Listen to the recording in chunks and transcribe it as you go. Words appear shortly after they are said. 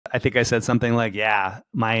I think I said something like,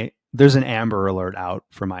 there's an Amber Alert out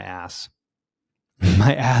for my ass.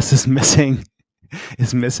 My ass is missing.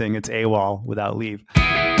 It's AWOL without leave.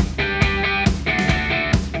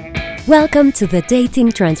 Welcome to the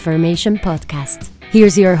Dating Transformation Podcast.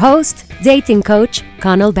 Here's your host, dating coach,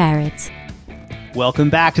 Connell Barrett. Welcome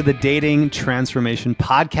back to the Dating Transformation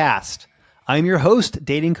Podcast. I'm your host,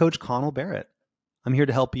 dating coach Connell Barrett. I'm here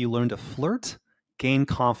to help you learn to flirt, gain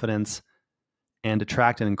confidence, and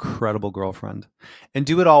attract an incredible girlfriend. And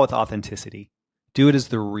do it all with authenticity. Do it as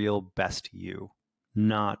the real best you,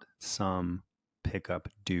 not some pickup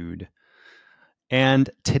dude. And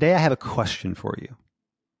today I have a question for you.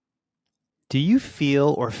 Do you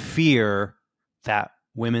feel or fear that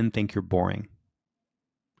women think you're boring?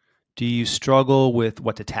 Do you struggle with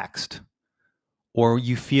what to text? Or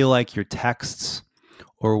you feel like your texts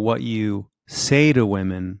or what you say to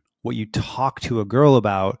women, what you talk to a girl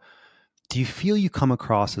about, do you feel you come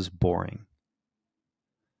across as boring?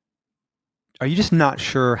 Are you just not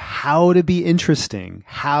sure how to be interesting,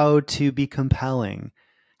 how to be compelling,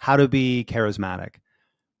 how to be charismatic?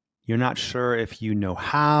 You're not sure if you know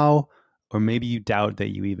how, or maybe you doubt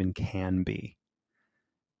that you even can be.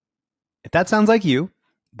 If that sounds like you,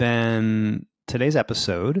 then today's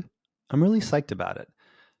episode, I'm really psyched about it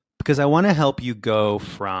because I want to help you go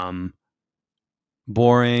from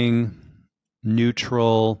boring,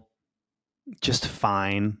 neutral, just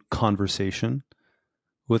fine conversation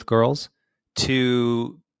with girls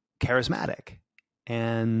to charismatic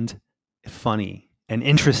and funny and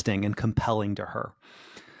interesting and compelling to her.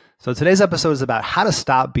 So today's episode is about how to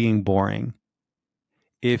stop being boring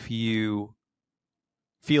if you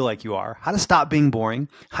feel like you are, how to stop being boring,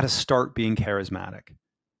 how to start being charismatic.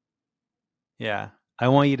 Yeah, I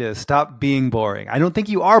want you to stop being boring. I don't think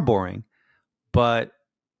you are boring, but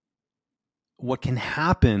what can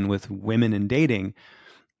happen with women in dating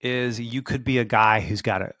is you could be a guy who's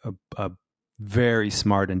got a very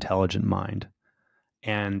smart, intelligent mind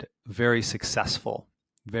and very successful,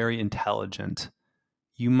 very intelligent.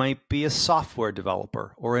 You might be a software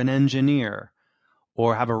developer or an engineer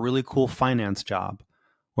or have a really cool finance job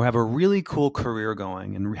or have a really cool career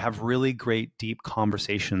going and have really great, deep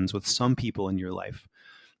conversations with some people in your life.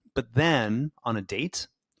 But then on a date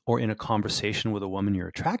or in a conversation with a woman you're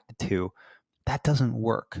attracted to, that doesn't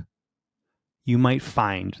work. You might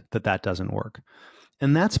find that that doesn't work.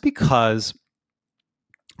 And that's because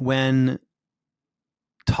when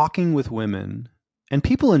talking with women and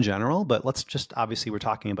people in general, but let's just, obviously we're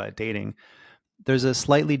talking about dating, there's a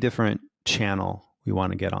slightly different channel we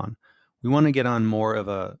want to get on. We want to get on more of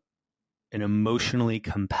an emotionally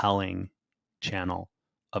compelling channel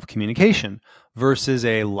of communication versus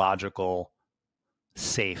a logical,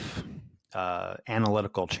 safe,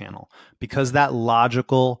 analytical channel. Because that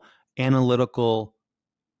logical, analytical,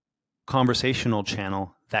 conversational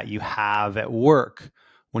channel that you have at work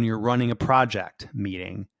when you're running a project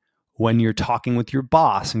meeting, when you're talking with your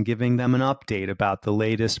boss and giving them an update about the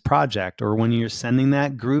latest project, or when you're sending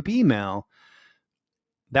that group email,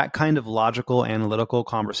 that kind of logical, analytical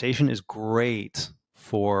conversation is great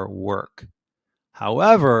for work.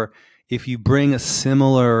 However, if you bring a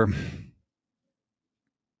similar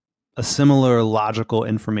logical,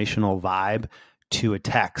 informational vibe to a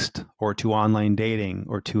text or to online dating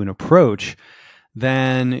or to an approach,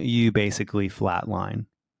 then you basically flatline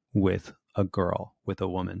with a girl, with a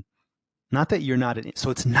woman. Not that you're not, so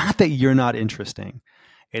it's not that you're not interesting.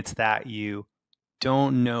 It's that you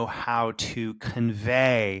don't know how to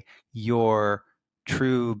convey your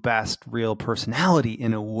true, best, real personality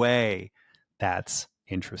in a way that's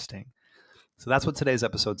interesting. So that's what today's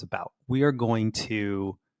episode's about.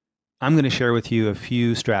 I'm going to share with you a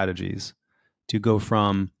few strategies to go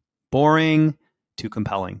from boring to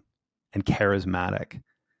compelling and charismatic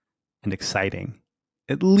and exciting,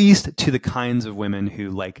 at least to the kinds of women who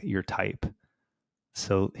like your type.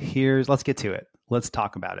 So let's get to it. Let's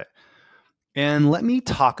talk about it. And let me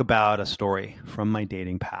talk about a story from my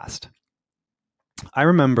dating past. I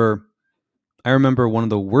remember one of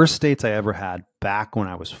the worst dates I ever had back when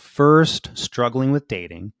I was first struggling with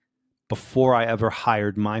dating, before I ever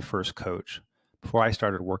hired my first coach, before I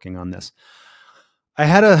started working on this. I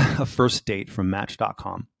had a first date from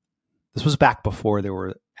Match.com. This was back before there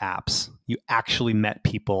were apps. You actually met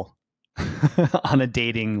people on a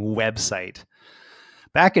dating website.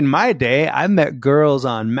 Back in my day, I met girls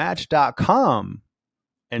on Match.com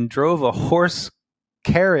and drove a horse-drawn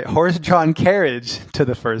carriage to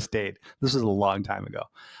the first date. This was a long time ago.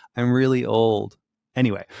 I'm really old.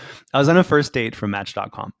 Anyway, I was on a first date from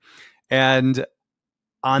Match.com. And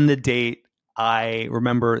on the date, I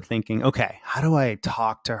remember thinking, okay, how do I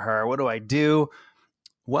talk to her? What do I do?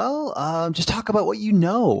 Well, just talk about what you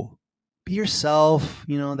know. Be yourself.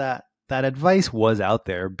 That advice was out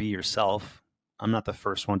there. Be yourself. I'm not the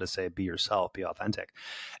first one to say be yourself, be authentic.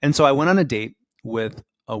 And so I went on a date with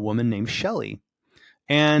a woman named Shelly,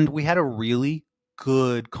 and we had a really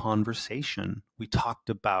good conversation. We talked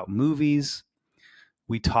about movies.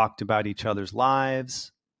 We talked about each other's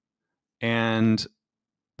lives, and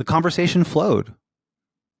the conversation flowed.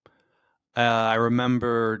 I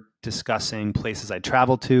remember discussing places I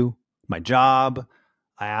traveled to, my job.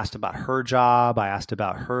 I asked about her job. I asked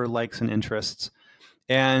about her likes and interests.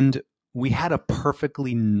 And we had a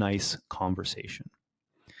perfectly nice conversation.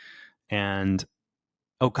 And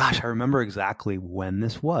oh gosh, I remember exactly when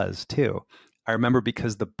this was too. I remember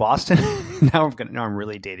because the Boston now I'm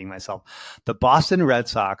really dating myself. The Boston Red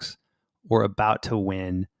Sox were about to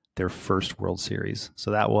win their first World Series.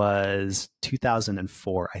 So that was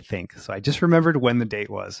 2004, I think. So I just remembered when the date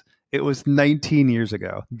was. It was 19 years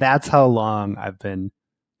ago. That's how long I've been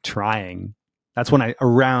trying. That's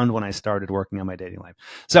around when I started working on my dating life.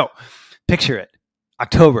 So picture it,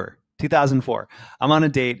 October 2004. I'm on a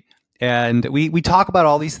date and we talk about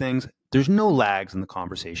all these things. There's no lags in the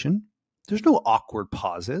conversation. There's no awkward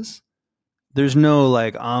pauses. There's no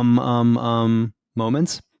like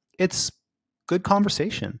moments. It's good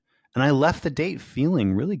conversation. And I left the date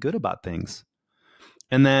feeling really good about things.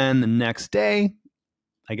 And then the next day,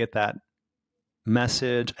 I get that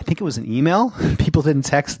message. I think it was an email. People didn't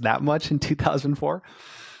text that much in 2004.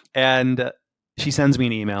 And she sends me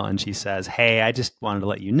an email and she says, "Hey, I just wanted to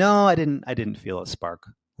let you know I didn't feel a spark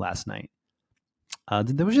last night.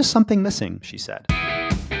 There was just something missing," she said.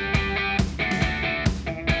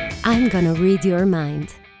 I'm gonna read your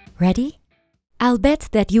mind. Ready? I'll bet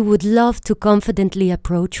that you would love to confidently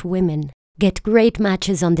approach women, get great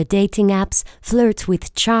matches on the dating apps, flirt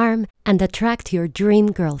with charm, and attract your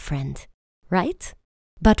dream girlfriend. Right?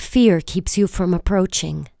 But fear keeps you from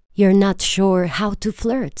approaching. You're not sure how to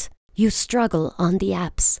flirt. You struggle on the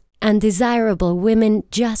apps, and desirable women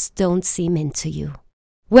just don't seem into you.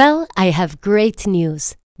 Well, I have great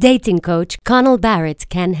news. Dating coach Connell Barrett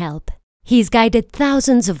can help. He's guided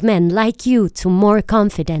thousands of men like you to more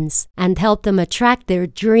confidence and helped them attract their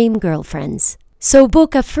dream girlfriends. So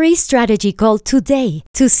book a free strategy call today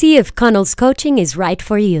to see if Connell's coaching is right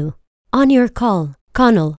for you. On your call,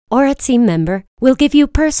 Connell or a team member will give you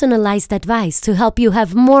personalized advice to help you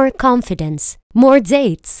have more confidence, more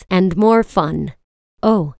dates, and more fun.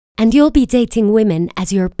 Oh, and you'll be dating women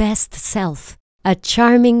as your best self, a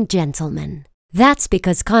charming gentleman. That's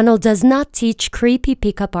because Connell does not teach creepy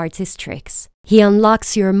pickup artist tricks. He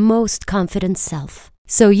unlocks your most confident self,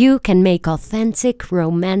 so you can make authentic,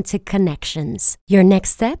 romantic connections. Your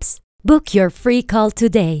next steps? Book your free call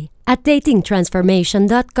today at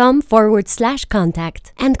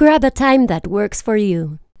datingtransformation.com/contact and grab a time that works for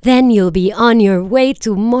you. Then you'll be on your way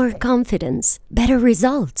to more confidence, better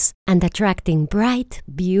results, and attracting bright,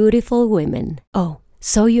 beautiful women. Oh,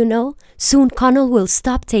 so you know, soon Connell will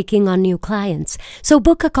stop taking on new clients, so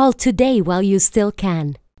book a call today while you still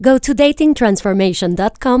can. Go to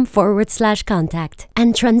datingtransformation.com/contact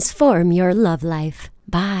and transform your love life.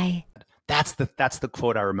 Bye. That's the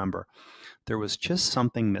quote I remember. There was just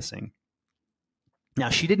something missing. Now,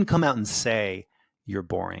 she didn't come out and say, "You're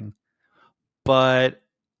boring," but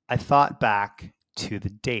I thought back to the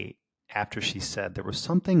date after she said there was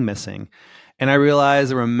something missing. And I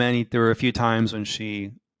realized there were a few times when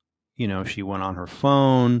she went on her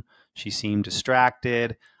phone, she seemed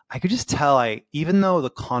distracted. I could just tell even though the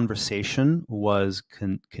conversation was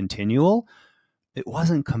continual, it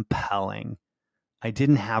wasn't compelling. I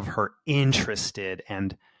didn't have her interested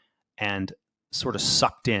and sort of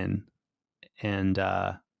sucked in. And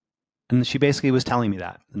she basically was telling me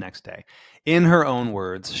that the next day. In her own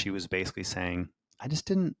words, she was basically saying, she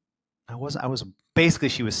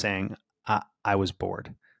was saying, I was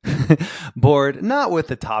bored. Bored, not with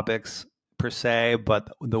the topics per se,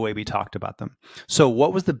 but the way we talked about them. So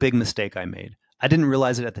what was the big mistake I made? I didn't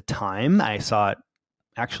realize it at the time. I saw it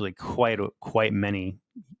actually quite many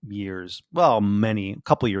years, a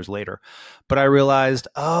couple years later. But I realized,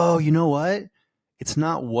 oh, you know what? It's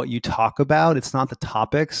not what you talk about. It's not the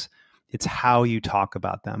topics. It's how you talk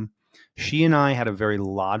about them. She and I had a very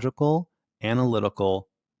logical, analytical,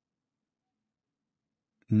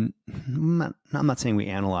 I'm not saying we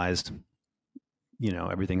analyzed,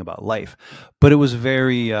 everything about life, but it was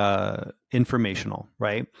very informational,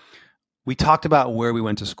 right? We talked about where we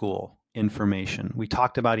went to school, information. We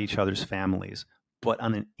talked about each other's families, but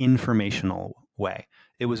on an informational way.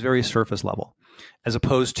 It was very surface level, as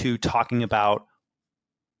opposed to talking about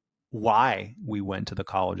why we went to the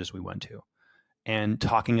colleges we went to and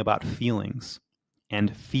talking about feelings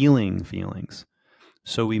and feeling feelings.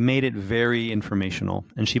 So we made it very informational.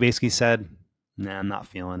 And she basically said, nah, I'm not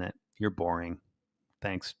feeling it. You're boring.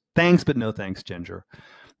 Thanks. Thanks, but no thanks, Ginger.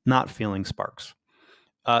 Not feeling sparks.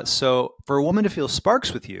 So for a woman to feel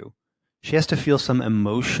sparks with you, she has to feel some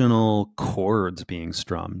emotional chords being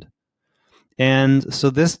strummed. And so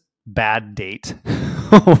this bad date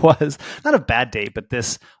was not a bad date, but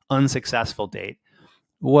this unsuccessful date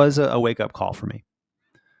was a wake-up call for me.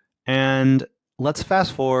 And let's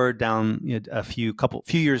fast forward down a few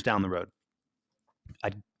years down the road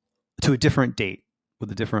to a different date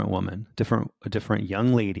with a different woman, a different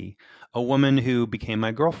young lady, a woman who became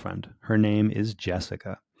my girlfriend. Her name is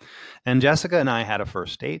Jessica. And Jessica and I had a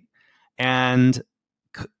first date. And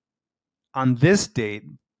on this date,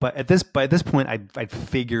 by this point, I'd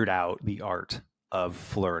figured out the art of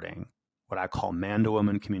flirting, what I call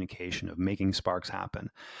man-to-woman communication, of making sparks happen.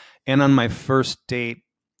 And on my first date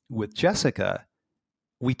with Jessica,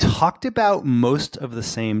 we talked about most of the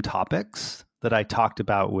same topics that I talked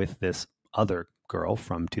about with this other girl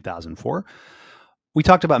from 2004. We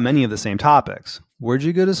talked about many of the same topics. Where'd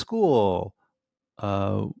you go to school?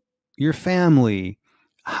 Your family.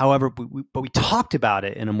 However, but we talked about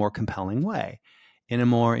it in a more compelling way, in a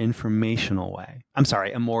more informational way. I'm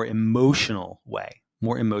sorry, a more emotional way,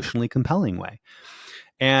 more emotionally compelling way.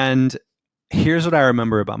 And here's what I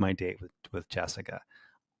remember about my date with Jessica.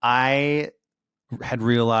 I had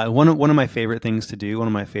realized one of my favorite things to do, one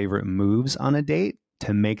of my favorite moves on a date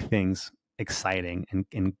to make things exciting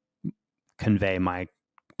and convey my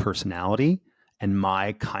personality and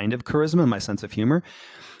my kind of charisma, my sense of humor,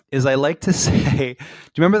 is I like to say,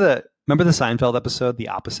 do you remember the Seinfeld episode, The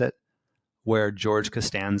Opposite, where George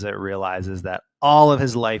Costanza realizes that all of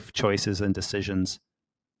his life choices and decisions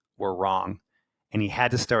were wrong, and he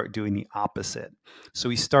had to start doing the opposite. So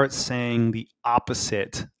he starts saying the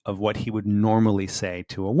opposite of what he would normally say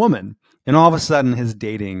to a woman, and all of a sudden his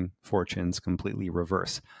dating fortunes completely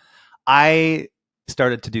reverse. I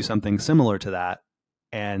started to do something similar to that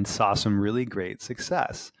and saw some really great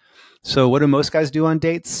success. So what do most guys do on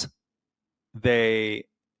dates? They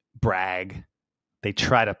brag. They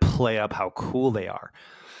try to play up how cool they are.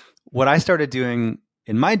 What I started doing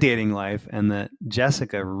in my dating life, and that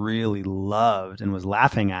Jessica really loved and was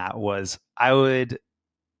laughing at, was I would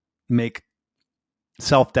make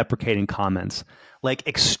self-deprecating comments, like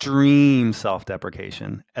extreme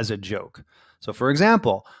self-deprecation, as a joke. So for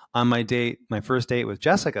example, on my first date with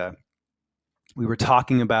Jessica, we were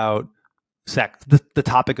talking about sex. The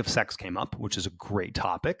topic of sex came up, which is a great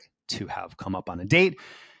topic to have come up on a date.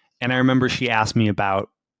 And I remember she asked me about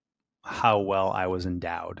how well I was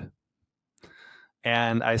endowed.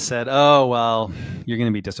 And I said, oh, well, you're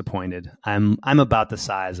going to be disappointed. I'm about the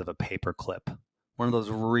size of a paper clip, one of those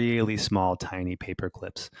really small, tiny paper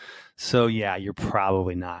clips. So yeah, you're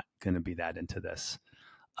probably not going to be that into this.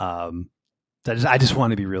 I just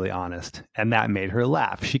want to be really honest. And that made her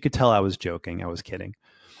laugh. She could tell I was joking. I was kidding.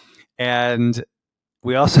 And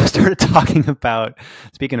we also started talking about,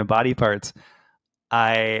 speaking of body parts,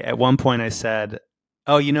 at one point I said,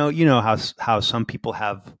 oh, you know how some people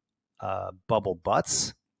have bubble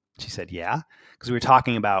butts? She said, yeah, because we were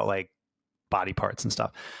talking about like body parts and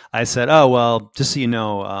stuff. I said, oh, well, just so you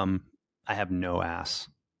know, I have no ass.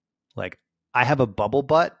 Like, I have a bubble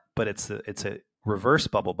butt, but it's a reverse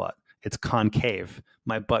bubble butt. It's concave.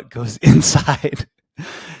 My butt goes inside.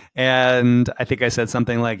 And I think I said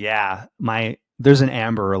something like, yeah, there's an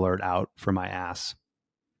Amber Alert out for my ass.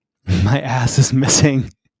 My ass is missing.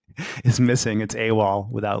 It's AWOL,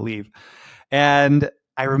 without leave. And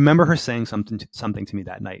I remember her saying something to me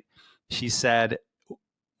that night. She said,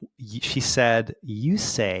 you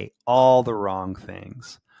say all the wrong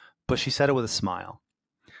things, but she said it with a smile.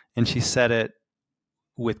 And she said it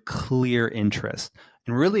with clear interest.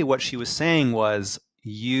 And really what she was saying was,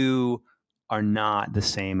 you are not the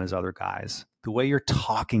same as other guys. The way you're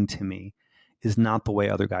talking to me is not the way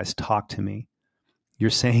other guys talk to me. You're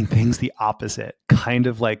saying things the opposite, kind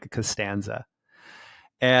of like Costanza.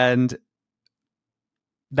 And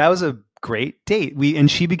that was a great date. And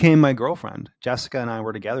she became my girlfriend. Jessica and I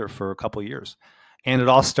were together for a couple years. And it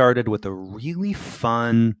all started with a really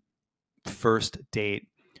fun first date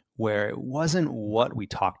where it wasn't what we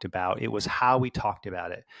talked about, it was how we talked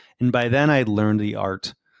about it. And by then I'd learned the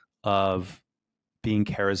art of being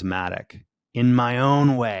charismatic in my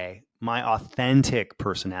own way, my authentic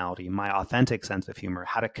personality, my authentic sense of humor,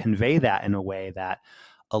 how to convey that in a way that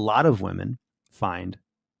a lot of women find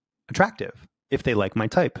attractive if they like my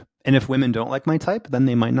type. And if women don't like my type, then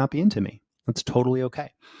they might not be into me. That's totally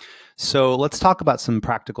okay. So let's talk about some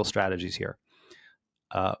practical strategies here.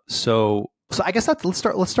 So I guess let's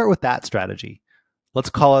start with that strategy. let's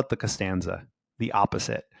call it the Costanza, the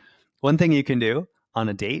opposite. One thing you can do on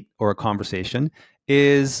a date or a conversation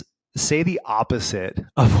is say the opposite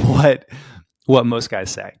of what most guys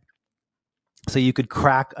say. So you could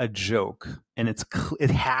crack a joke, and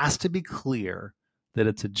it has to be clear that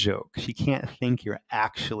it's a joke. She can't think you're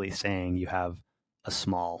actually saying you have a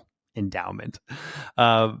small endowment.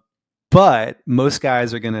 But most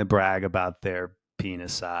guys are going to brag about their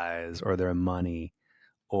penis size or their money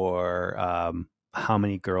or how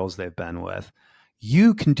many girls they've been with.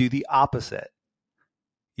 You can do the opposite.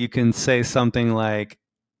 You can say something like,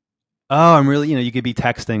 oh, I'm really, you could be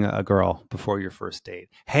texting a girl before your first date.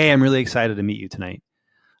 Hey, I'm really excited to meet you tonight.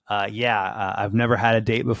 I've never had a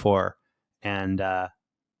date before. And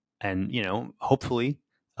hopefully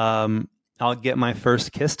I'll get my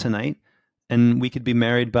first kiss tonight and we could be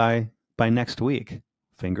married by next week.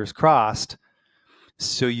 Fingers crossed.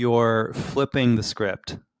 So you're flipping the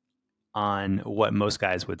script on what most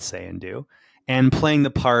guys would say and do, and playing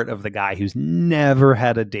the part of the guy who's never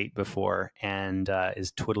had a date before and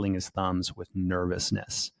is twiddling his thumbs with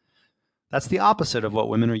nervousness. That's the opposite of what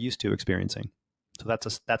women are used to experiencing.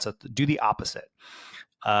 So do the opposite.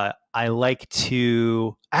 I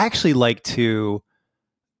actually like to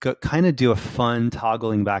kind of do a fun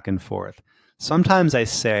toggling back and forth. Sometimes I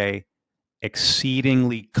say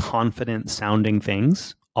exceedingly confident sounding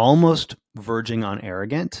things, almost verging on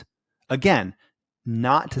arrogant. Again,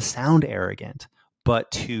 not to sound arrogant,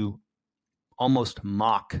 but to almost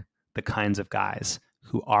mock the kinds of guys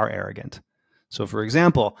who are arrogant. So, for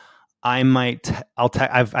example,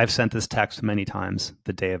 I've sent this text many times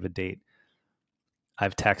the day of a date.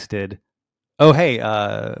 I've texted, oh, hey,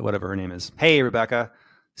 whatever her name is. Hey, Rebecca,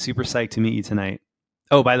 super psyched to meet you tonight.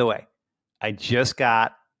 Oh, by the way, I just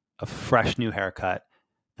got a fresh new haircut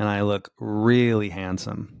and I look really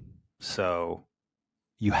handsome. So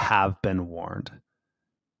you have been warned.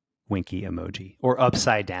 Winky emoji or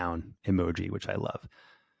upside down emoji, which I love.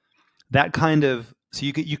 That kind of, so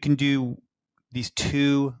you can do these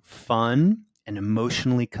two fun and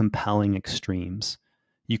emotionally compelling extremes.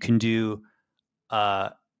 You can do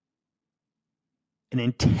an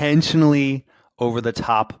intentionally over the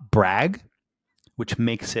top brag, which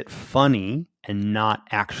makes it funny and not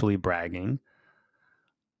actually bragging.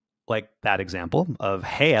 Like that example of,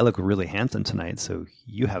 hey, I look really handsome tonight, so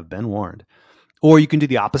you have been warned. Or you can do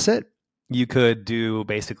the opposite. You could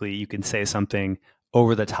you can say something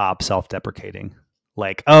over the top, self-deprecating.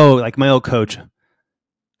 Like, oh, like my old coach.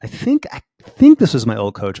 I think this was my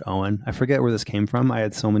old coach, Owen. I forget where this came from. I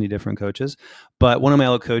had so many different coaches, but one of my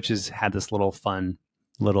old coaches had this little fun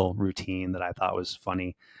little routine that I thought was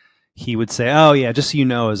funny. He would say, oh yeah, just so you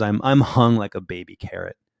know, I'm hung like a baby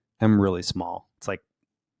carrot. I'm really small. It's like,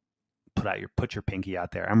 put your pinky out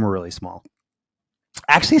there. I'm really small.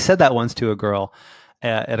 I actually said that once to a girl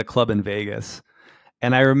at a club in Vegas.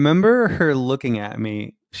 And I remember her looking at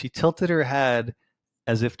me. She tilted her head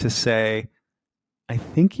as if to say, I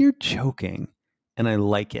think you're joking, and I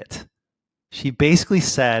like it. She basically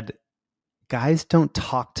said, guys don't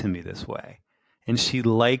talk to me this way. And she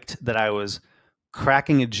liked that I was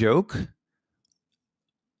cracking a joke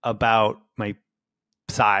about my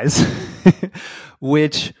size,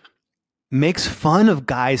 which makes fun of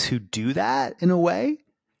guys who do that in a way.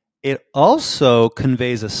 It also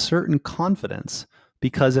conveys a certain confidence,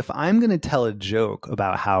 because if I'm going to tell a joke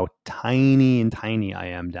about how tiny I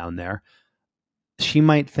am down there, she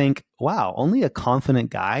might think, wow, only a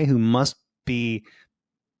confident guy who must be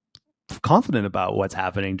confident about what's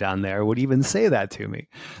happening down there would even say that to me.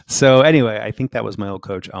 So anyway, I think that was my old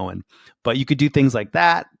coach, Owen. But you could do things like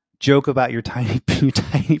that, joke about your tiny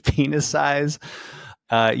penis size.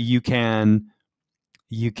 You can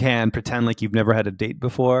pretend like you've never had a date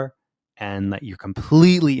before and that you're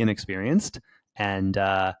completely inexperienced. And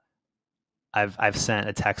I've sent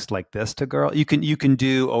a text like this to girl. You can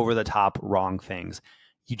do over the top wrong things.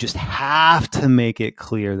 You just have to make it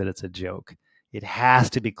clear that it's a joke. It has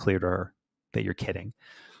to be clear to her that you're kidding.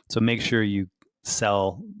 So make sure you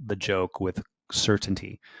sell the joke with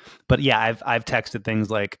certainty. But yeah, I've texted things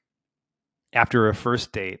like, after a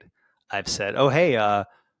first date, I've said, oh hey, I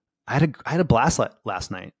had a blast last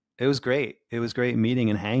night. It was great. It was great meeting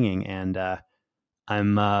and hanging. And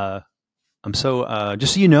I'm so,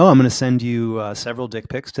 just so you know, I'm going to send you several dick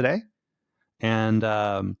pics today. And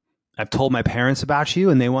I've told my parents about you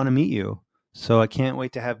and they want to meet you. So I can't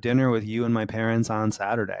wait to have dinner with you and my parents on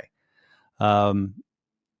Saturday. Let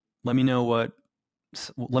me know what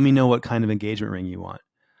kind of engagement ring you want.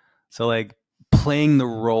 So like playing the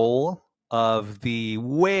role of the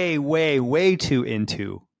way too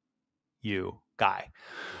into you guy.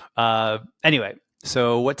 Anyway,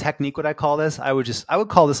 So what technique would I call this? I would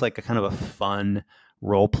call this like a kind of a fun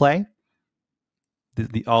role play.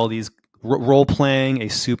 All these role playing a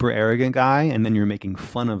super arrogant guy, and then you're making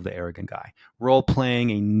fun of the arrogant guy. Role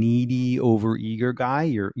playing a needy, overeager guy,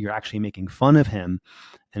 you're actually making fun of him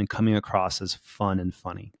and coming across as fun and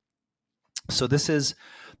funny. So this is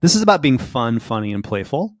about being fun, funny, and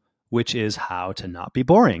playful, which is how to not be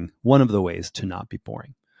boring. One of the ways to not be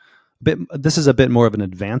boring. This is a bit more of an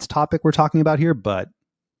advanced topic we're talking about here, but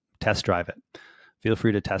test drive it. Feel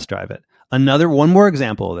free to test drive it. One more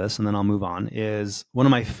example of this, and then I'll move on, is one of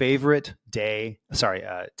my favorite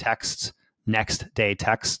next day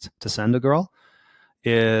texts to send a girl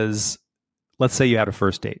is, let's say you had a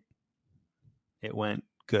first date. It went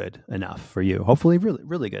good enough for you. Hopefully really,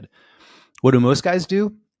 really good. What do most guys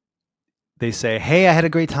do? They say, hey, I had a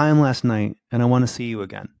great time last night and I want to see you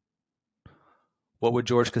again. What would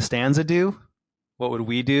George Costanza do? What would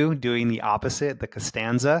we do? Doing the opposite, the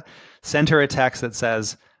Costanza. Send her a text that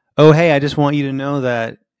says, oh, hey, I just want you to know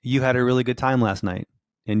that you had a really good time last night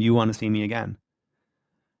and you want to see me again.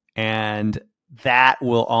 And that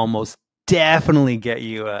will almost definitely get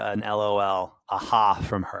you an LOL, aha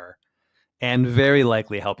from her, and very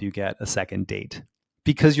likely help you get a second date.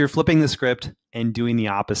 Because you're flipping the script and doing the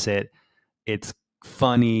opposite. It's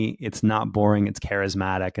funny, it's not boring, it's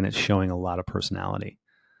charismatic, and it's showing a lot of personality.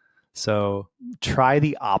 So try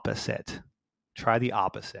the opposite. Try the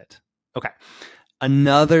opposite. Okay.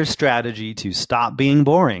 Another strategy to stop being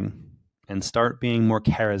boring and start being more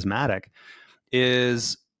charismatic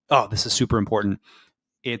is, this is super important.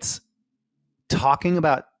 It's talking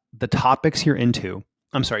about the topics you're into.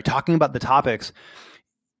 Talking about the topics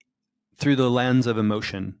through the lens of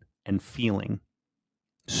emotion and feeling.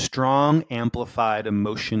 Strong, amplified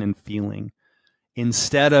emotion and feeling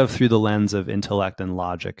instead of through the lens of intellect and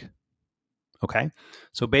logic. Okay?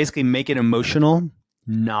 So basically make it emotional,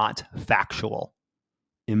 not factual.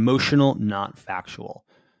 Emotional, not factual.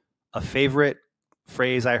 A favorite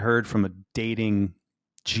phrase I heard from a dating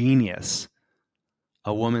genius,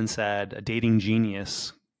 a woman said, a dating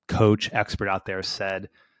genius coach expert out there said,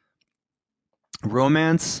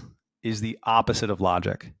 romance is the opposite of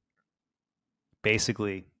logic.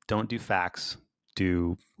 Basically, don't do facts,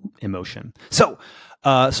 do emotion. So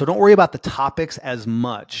don't worry about the topics as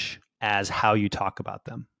much as how you talk about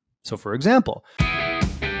them. So for example,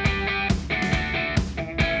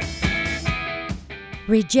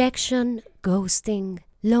 rejection, ghosting,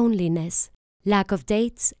 loneliness, lack of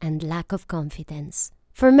dates, and lack of confidence.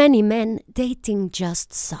 For many men, dating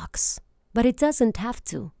just sucks. But it doesn't have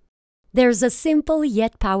to. There's a simple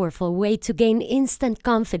yet powerful way to gain instant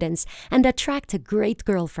confidence and attract a great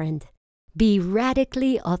girlfriend. Be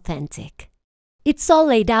radically authentic. It's all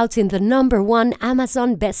laid out in the #1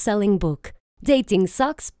 Amazon best-selling book, Dating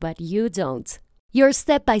Sucks, But You Don't. Your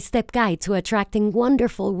step-by-step guide to attracting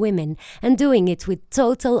wonderful women and doing it with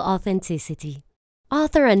total authenticity.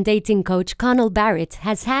 Author and dating coach Connell Barrett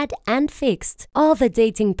has had and fixed all the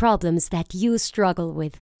dating problems that you struggle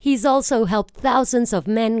with. He's also helped thousands of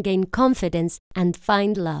men gain confidence and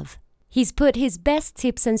find love. He's put his best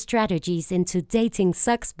tips and strategies into Dating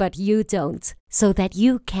Sucks But You Don't, so that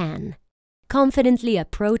you can confidently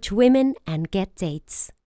approach women and get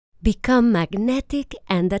dates. Become magnetic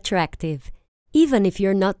and attractive, even if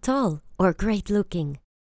you're not tall or great looking.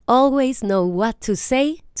 Always know what to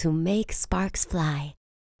say to make sparks fly.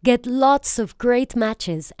 Get lots of great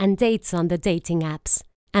matches and dates on the dating apps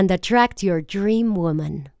and attract your dream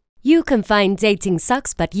woman. You can find Dating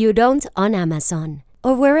Sucks But You Don't on Amazon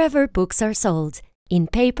or wherever books are sold, in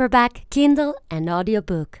paperback, Kindle, and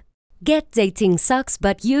audiobook. Get Dating Sucks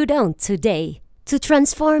But You Don't today to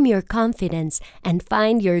transform your confidence and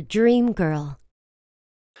find your dream girl.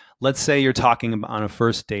 Let's say you're talking about on a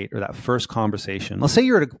first date or that first conversation. Let's say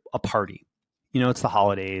you're at a party. It's the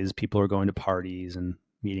holidays. People are going to parties and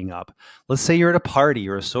meeting up. Let's say you're at a party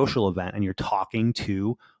or a social event and you're talking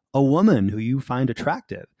to a woman who you find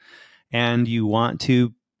attractive and you want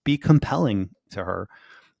to be compelling to her.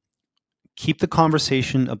 Keep the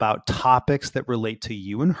conversation about topics that relate to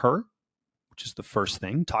you and her, which is the first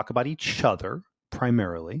thing. Talk about each other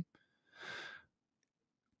primarily.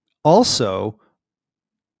 Also,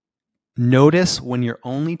 notice when you're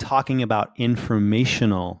only talking about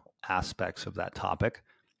informational aspects of that topic,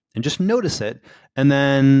 and just notice it, and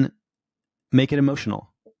then make it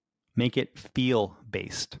emotional. Make it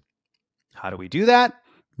feel-based. How do we do that?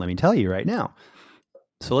 Let me tell you right now.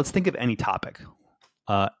 So let's think of any topic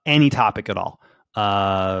at all.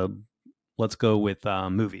 Let's go with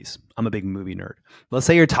movies. I'm a big movie nerd. Let's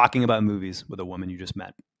say you're talking about movies with a woman you just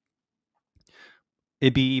met.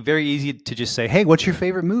 It'd be very easy to just say, hey, what's your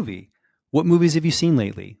favorite movie? What movies have you seen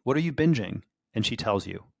lately? What are you binging? And she tells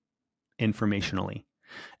you informationally.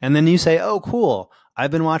 And then you say, oh, cool.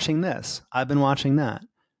 I've been watching this. I've been watching that.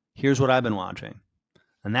 Here's what I've been watching.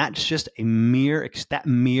 And that's just that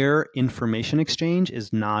mere information exchange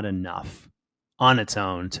is not enough on its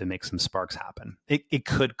own to make some sparks happen. It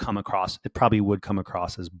probably would come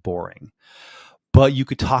across as boring. But you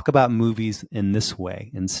could talk about movies in this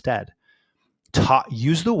way instead.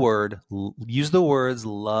 Use the words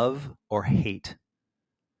love or hate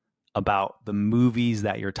about the movies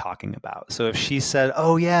that you're talking about. So if she said,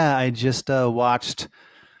 "Oh yeah, I just watched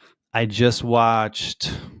pick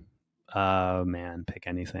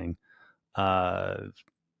anything. What's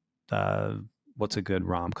a good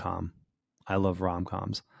rom-com? I love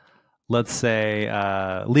rom-coms. Let's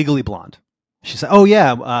say Legally Blonde." She said, "Oh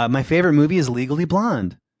yeah, my favorite movie is Legally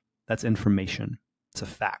Blonde." That's information. It's a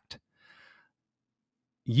fact.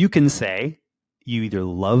 You can say you either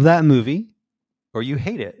love that movie or you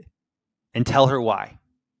hate it, and tell her why.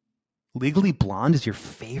 Legally Blonde is your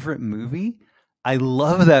favorite movie? I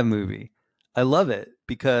love that movie. I love it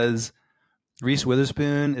because Reese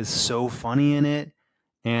Witherspoon is so funny in it,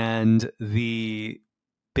 and the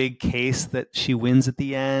big case that she wins at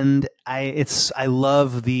the end. I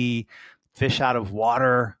love the fish out of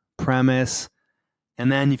water premise.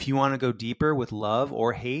 And then if you want to go deeper with love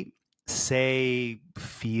or hate, say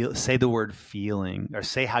the word feeling, or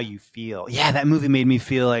say how you feel. Yeah, that movie made me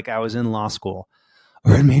feel like I was in law school,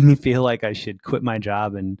 or it made me feel like I should quit my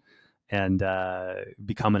job and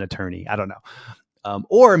become an attorney. I don't know.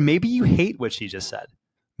 Or maybe you hate what she just said.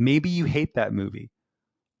 Maybe you hate that movie,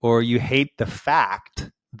 or you hate the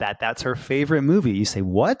fact that that's her favorite movie. You say,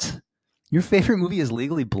 "What? Your favorite movie is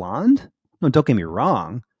Legally Blonde?" No, don't get me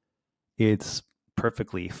wrong. It's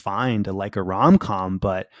perfectly fine to like a rom-com,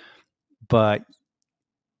 but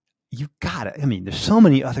you got it. I mean, there's so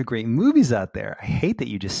many other great movies out there. I hate that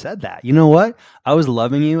you just said that. You know what? I was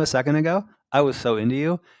loving you a second ago. I was so into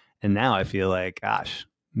you. And now I feel like, gosh,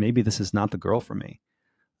 maybe this is not the girl for me.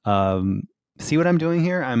 See what I'm doing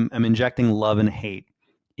here? I'm injecting love and hate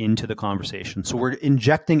into the conversation. So we're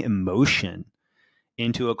injecting emotion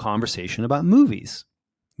into a conversation about movies.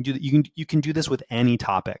 You can do this with any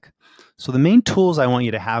topic. So the main tools I want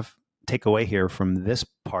you to take away here from this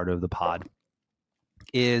part of the pod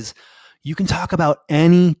is you can talk about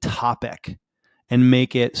any topic and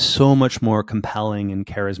make it so much more compelling and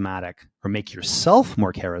charismatic, or make yourself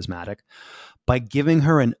more charismatic by giving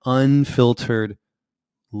her an unfiltered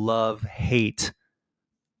love-hate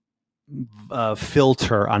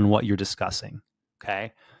filter on what you're discussing,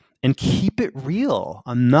 okay? And keep it real.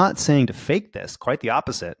 I'm not saying to fake this, quite the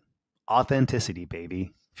opposite. Authenticity,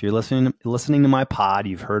 baby. If you're listening to my pod,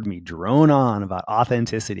 you've heard me drone on about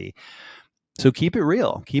authenticity. So keep it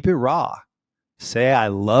real, keep it raw. Say, "I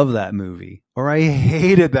love that movie," or "I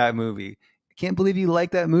hated that movie. I can't believe you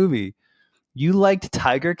liked that movie. You liked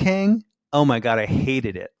Tiger King? Oh my God, I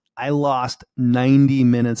hated it. I lost 90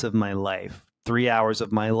 minutes of my life, 3 hours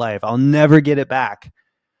of my life. I'll never get it back.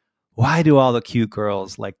 Why do all the cute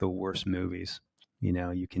girls like the worst movies?" You know,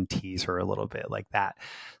 you can tease her a little bit like that.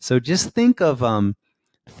 So just think of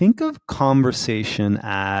conversation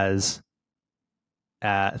as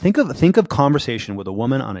think of conversation with a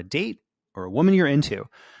woman on a date, or a woman you're into.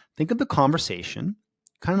 Think of the conversation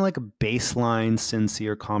kind of like a baseline,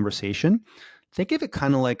 sincere conversation. Think of it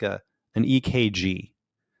kind of like an EKG.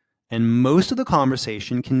 And most of the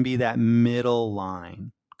conversation can be that middle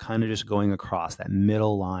line, kind of just going across that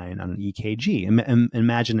middle line on an EKG.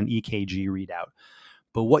 Imagine an EKG readout.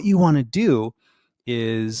 But what you want to do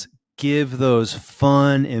is give those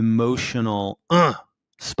fun, emotional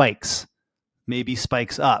spikes, maybe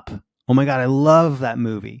spikes up. "Oh my God, I love that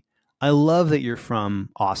movie. I love that you're from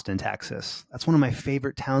Austin, Texas. That's one of my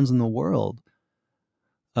favorite towns in the world."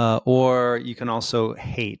 Or you can also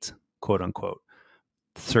hate, quote unquote,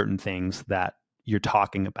 certain things that you're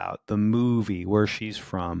talking about, the movie, where she's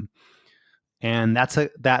from. And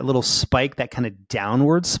that little spike, that kind of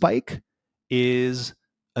downward spike, is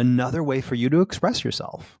another way for you to express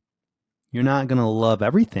yourself. You're not going to love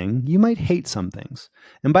everything. You might hate some things.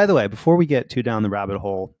 And by the way, before we get too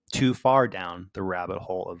far down the rabbit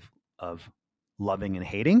hole of loving and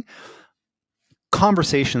hating,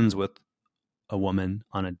 conversations with a woman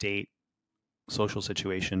on a date, social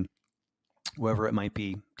situation, whoever it might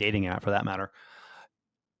be, dating app for that matter,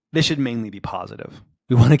 they should mainly be positive.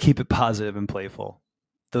 We want to keep it positive and playful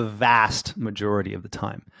the vast majority of the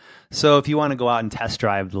time. So if you want to go out and test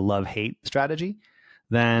drive the love-hate strategy,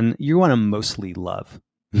 then you want to mostly love.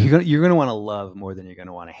 You're going to want to love more than you're going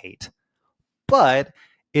to want to hate. But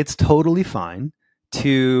it's totally fine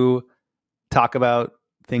to talk about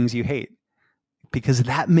things you hate. because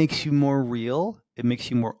that makes you more real. It makes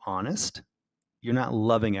you more honest. You're not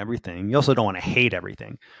loving everything. You also don't want to hate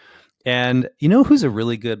everything. And you know who's a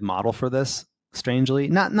really good model for this, strangely?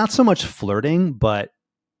 Not so much flirting, but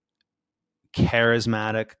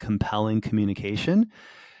charismatic, compelling communication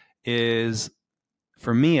is,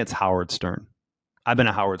 for me, it's Howard Stern. I've been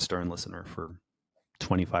a Howard Stern listener for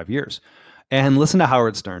 25 years. And listen to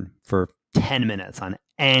Howard Stern for 10 minutes on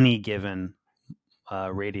any given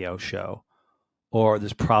radio show. Or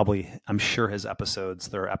there's probably, I'm sure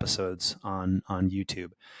there are episodes on YouTube.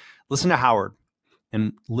 Listen to Howard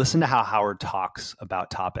and listen to how Howard talks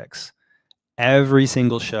about topics. Every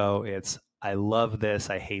single show, it's, I love this,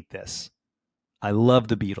 I hate this. I love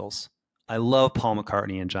the Beatles. I love Paul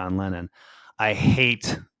McCartney and John Lennon. I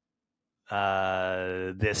hate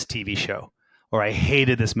this TV show, or I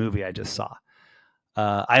hated this movie I just saw.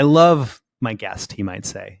 I love my guest, he might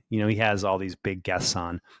say. You know, he has all these big guests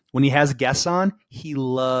on. When he has guests on, he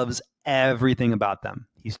loves everything about them.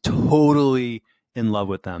 He's totally in love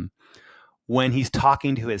with them. When he's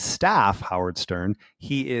talking to his staff, Howard Stern,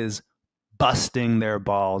 he is busting their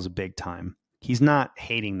balls big time. He's not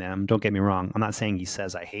hating them. Don't get me wrong. I'm not saying he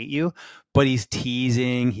says, I hate you, but he's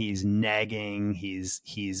teasing, he's negging,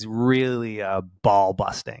 he's really ball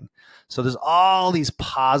busting. So there's all these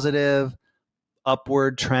positive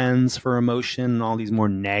upward trends for emotion and all these more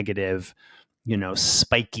negative,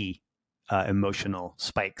 spiky emotional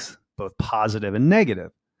spikes, both positive and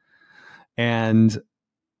negative. And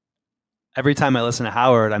every time I listen to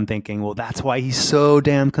Howard, I'm thinking, well, that's why he's so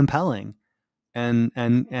damn compelling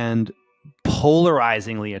and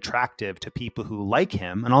polarizingly attractive to people who like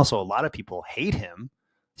him. And also a lot of people hate him.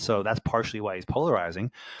 So that's partially why he's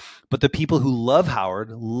polarizing. But the people who love Howard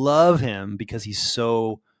love him because he's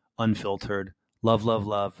so unfiltered. Love, love,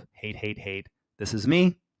 love, hate, hate, hate. This is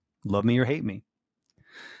me. Love me or hate me.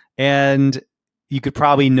 And you could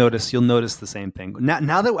probably you'll notice the same thing.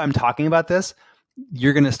 Now that I'm talking about this,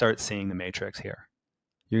 you're going to start seeing the matrix here.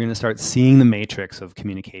 You're going to start seeing the matrix of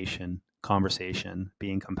communication, conversation,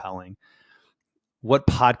 being compelling. What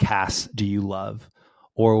podcasts do you love?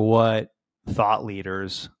 Or what thought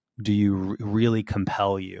leaders do you really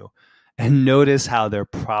compel you? And notice how they're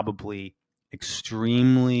probably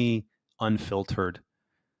extremely unfiltered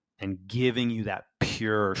and giving you that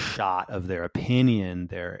pure shot of their opinion,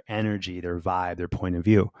 their energy, their vibe, their point of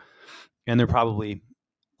view. And they're probably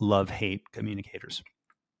love-hate communicators.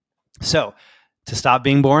 So to stop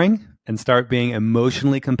being boring and start being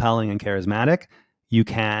emotionally compelling and charismatic, you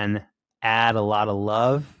can add a lot of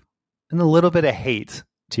love and a little bit of hate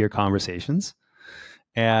to your conversations.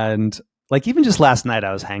 And like even just last night,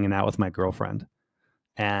 I was hanging out with my girlfriend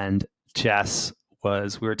and Jess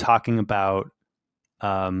we were talking about,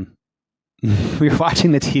 we were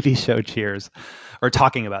watching the TV show Cheers, or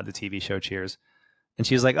talking about the TV show Cheers. And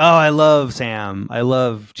she was like, oh, I love Sam. I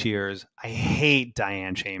love Cheers. I hate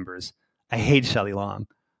Diane Chambers. I hate Shelley Long,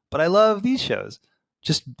 but I love these shows.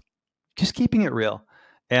 Just keeping it real.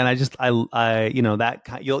 And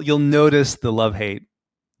you'll notice the love-hate,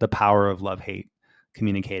 the power of love-hate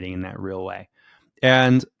communicating in that real way.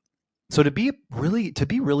 And so to be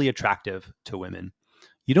really attractive to women,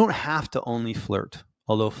 you don't have to only flirt,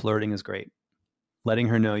 although flirting is great. Letting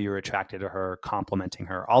her know you're attracted to her, complimenting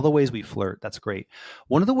her, all the ways we flirt, that's great.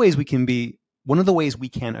 One of the ways we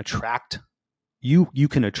can attract, you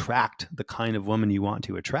can attract the kind of woman you want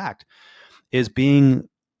to attract is being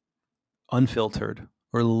unfiltered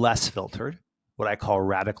or less filtered, what I call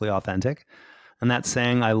radically authentic. And that's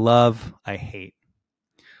saying I love, I hate.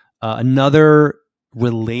 Another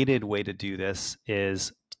related way to do this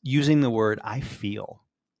is using the word I feel.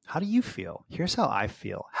 How do you feel? Here's how I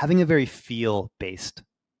feel. Having a very feel-based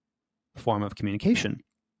form of communication.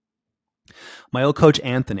 My old coach,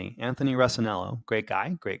 Anthony Rossinello, great guy,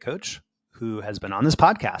 great coach, who has been on this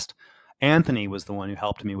podcast. Anthony was the one who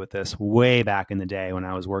helped me with this way back in the day when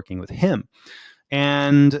I was working with him.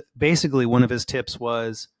 And basically one of his tips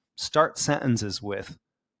was start sentences with,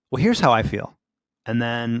 well, here's how I feel. And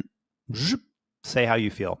then say how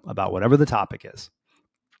you feel about whatever the topic is.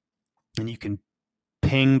 And you can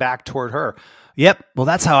ping back toward her. Yep, well,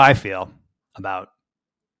 that's how I feel about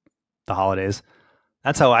the holidays.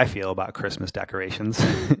 That's how I feel about Christmas decorations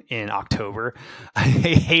in October. I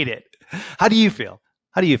hate it. How do you feel?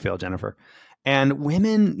 How do you feel, Jennifer? And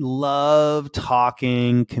women love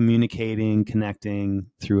talking, communicating, connecting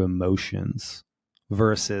through emotions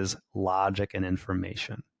versus logic and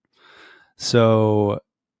information. So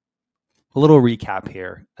a little recap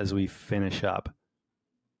here as we finish up.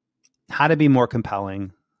 How to be more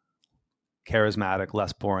compelling, charismatic,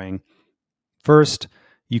 less boring. First,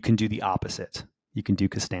 you can do the opposite. You can do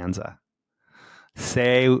Costanza.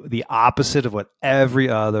 Say the opposite of what every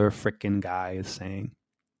other frickin' guy is saying.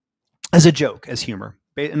 As a joke, as humor.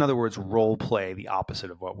 In other words, role play the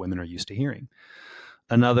opposite of what women are used to hearing.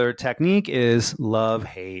 Another technique is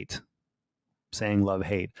love-hate. Saying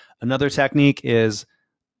love-hate. Another technique is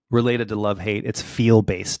related to love-hate. It's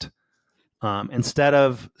feel-based. Instead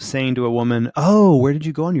of saying to a woman, oh, where did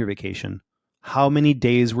you go on your vacation? How many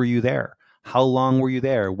days were you there? How long were you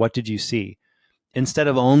there? What did you see? Instead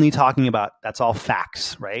of only talking about, that's all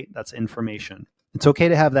facts, right? That's information. It's okay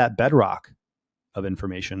to have that bedrock of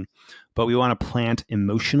information, but we want to plant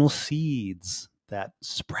emotional seeds that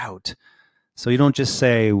sprout. So you don't just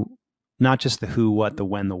say, not just the who, what, the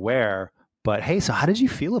when, the where, but hey, so how did you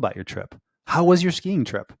feel about your trip? How was your skiing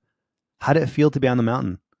trip? How did it feel to be on the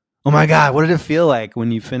mountain? Oh my God, what did it feel like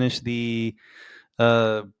when you finished the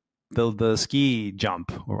ski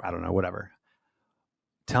jump, or I don't know, whatever.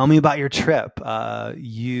 Tell me about your trip.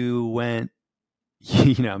 You went,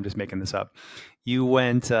 I'm just making this up. You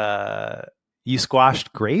went, you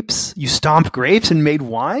squashed grapes? You stomped grapes and made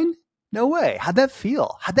wine? No way. How'd that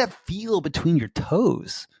feel? How'd that feel between your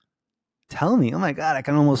toes? Tell me. Oh my God, I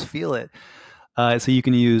can almost feel it. So you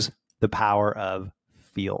can use the power of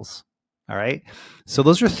feels. All right. So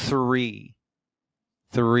those are three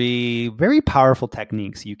very powerful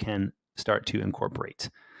techniques you can start to incorporate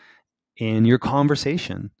in your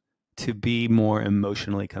conversation to be more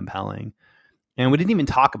emotionally compelling. And we didn't even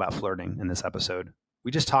talk about flirting in this episode.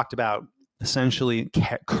 We just talked about essentially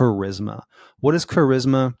charisma. What is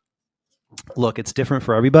charisma? Look, it's different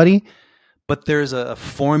for everybody, but there's a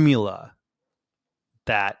formula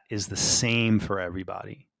that is the same for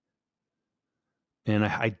everybody. And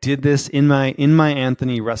I did this in my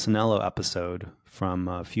Anthony Resinello episode from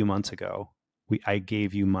a few months ago. I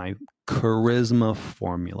gave you my charisma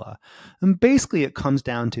formula. And basically it comes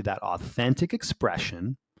down to that authentic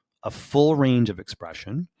expression, a full range of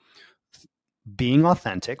expression, being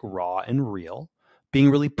authentic, raw and real,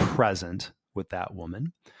 being really present with that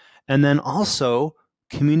woman, and then also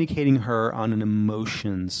communicating her on an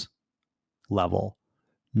emotions level,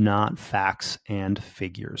 not facts and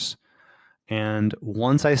figures. And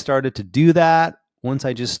once I started to do that, once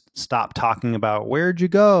I just stopped talking about where'd you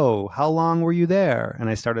go? How long were you there? And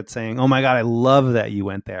I started saying, oh my God, I love that you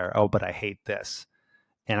went there. Oh, but I hate this.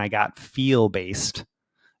 And I got feel-based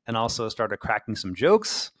and also started cracking some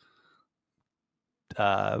jokes,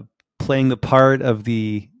 playing the part of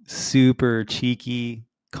the super cheeky,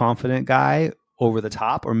 confident guy over the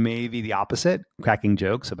top, or maybe the opposite, cracking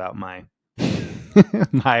jokes about my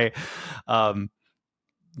my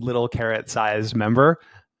little carrot-sized member.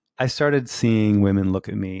 I started seeing women look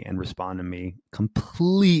at me and respond to me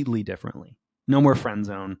completely differently. No more friend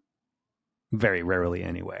zone, very rarely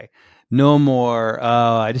anyway. No more,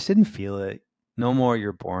 oh, I just didn't feel it. No more,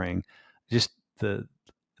 you're boring. Just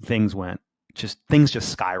things just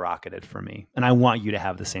skyrocketed for me. And I want you to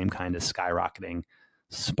have the same kind of skyrocketing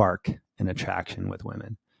spark and attraction with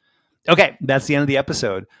women. Okay, that's the end of the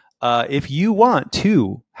episode. If you want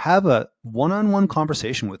to have a one-on-one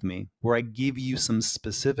conversation with me where I give you some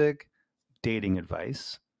specific dating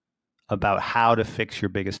advice about how to fix your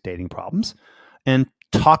biggest dating problems and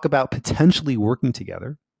talk about potentially working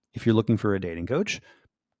together, if you're looking for a dating coach,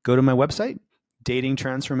 go to my website,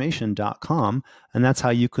 datingtransformation.com, and that's how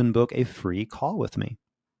you can book a free call with me.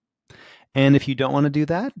 And if you don't want to do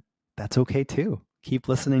that, that's okay too. Keep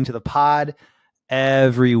listening to the pod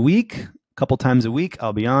every week. Couple times a week,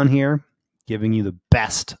 I'll be on here giving you the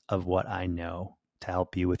best of what I know to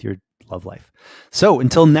help you with your love life. So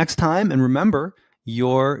until next time, and remember,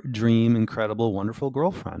 your dream, incredible, wonderful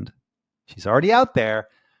girlfriend, she's already out there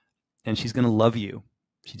and she's going to love you.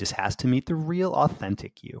 She just has to meet the real,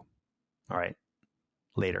 authentic you. All right,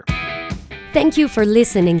 later. Thank you for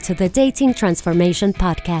listening to the Dating Transformation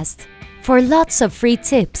Podcast. For lots of free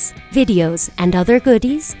tips, videos, and other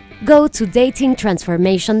goodies, go to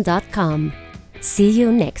datingtransformation.com. See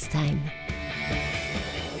you next time.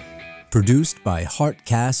 Produced by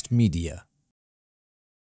Heartcast Media.